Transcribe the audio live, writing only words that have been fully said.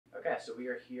Okay, so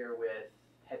we are here with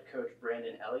head coach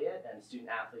Brandon Elliott and student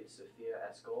athletes Sophia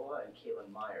Escola and Caitlin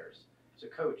Myers.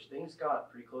 So coach, things got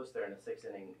pretty close there in the sixth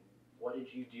inning. What did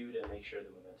you do to make sure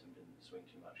the momentum didn't swing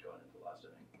too much going into the last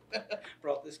inning?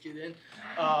 Brought this kid in.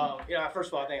 First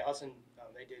of all, I think Husson,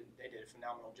 they did a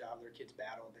phenomenal job. Their kids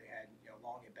battled. They had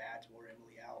long at bats, wore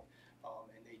Emily out,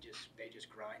 and they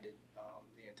just grinded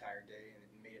the entire day, and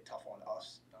it made it tough on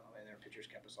us. And their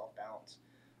pitchers kept us off balance.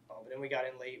 But then we got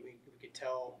in late. We could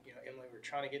tell Emily were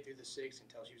trying to get through the sixth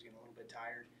until she was getting a little bit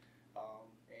tired.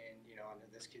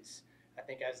 This kid's, I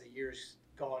think as the years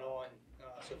gone on,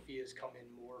 Sophia's come in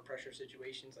more pressure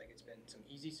situations. Like it's been some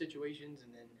easy situations, and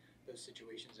then those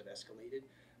situations have escalated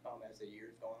as the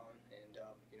years gone on. And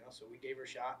so we gave her a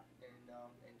shot,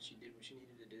 and she did what she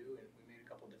needed to do, and we made a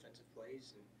couple defensive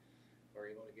plays, and were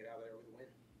able to get out of there with a win.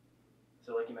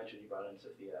 So like you mentioned, you brought in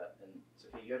Sophia, and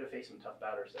Sophia, you had to face some tough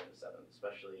batters there in the seventh,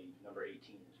 especially number 18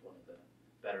 is one of the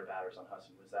better batters on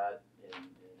Husson. Was that an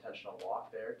intentional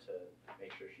walk there to make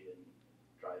sure she didn't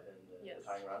drive in the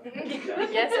tying run?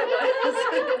 Yes, it was.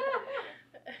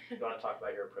 You want to talk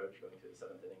about your approach going through the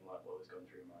seventh inning? What was going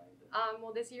through your mind?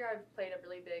 Well, this year I've played a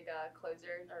really big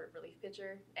closer or relief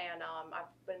pitcher, and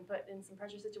I've been put in some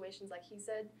pressure situations like he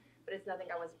said, but it's nothing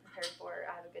I wasn't prepared for.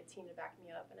 I have a good team to back me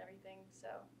up and everything,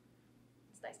 so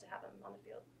it's nice to have him on the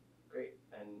field. Great.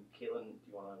 And Caitlin, do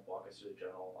you want to walk us through the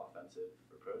general offensive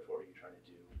approach? What were you trying to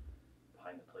do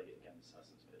behind the plate against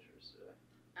Husson's pitchers today?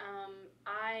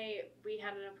 We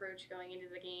had an approach going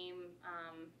into the game,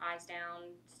 eyes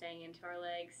down, staying into our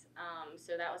legs.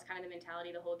 So that was kind of the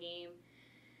mentality the whole game.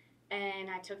 And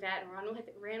I took that and ran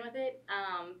with it.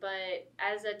 But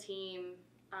as a team,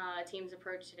 team's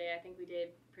approach today, I think we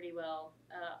did pretty well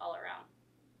all around.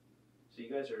 So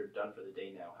you guys are done for the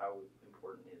day now. How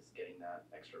important is getting that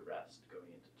extra rest going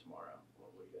into tomorrow?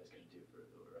 What are you guys going to do for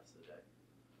the rest of the day?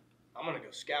 I'm gonna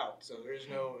go scout, so there's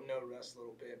no rest a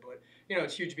little bit, but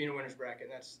it's huge being a winner's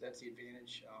bracket. And that's the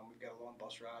advantage. We've got a long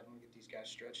bus ride. We want to get these guys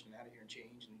stretched and out of here and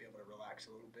change and be able to relax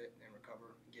a little bit and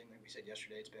recover. Again, like we said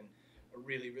yesterday, it's been a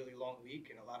really, really long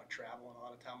week and a lot of travel and a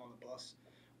lot of time on the bus.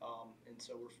 And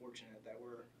so we're fortunate that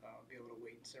we're be able to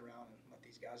wait and sit around and let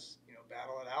these guys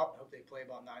battle it out. I hope they play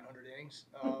about 900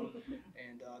 innings,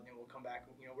 and then we'll come back.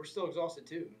 We're still exhausted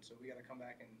too, and so we got to come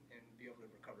back and be able to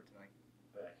recover tonight.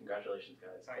 Congratulations,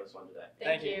 guys. Close one today.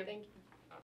 Thank you. Thank you.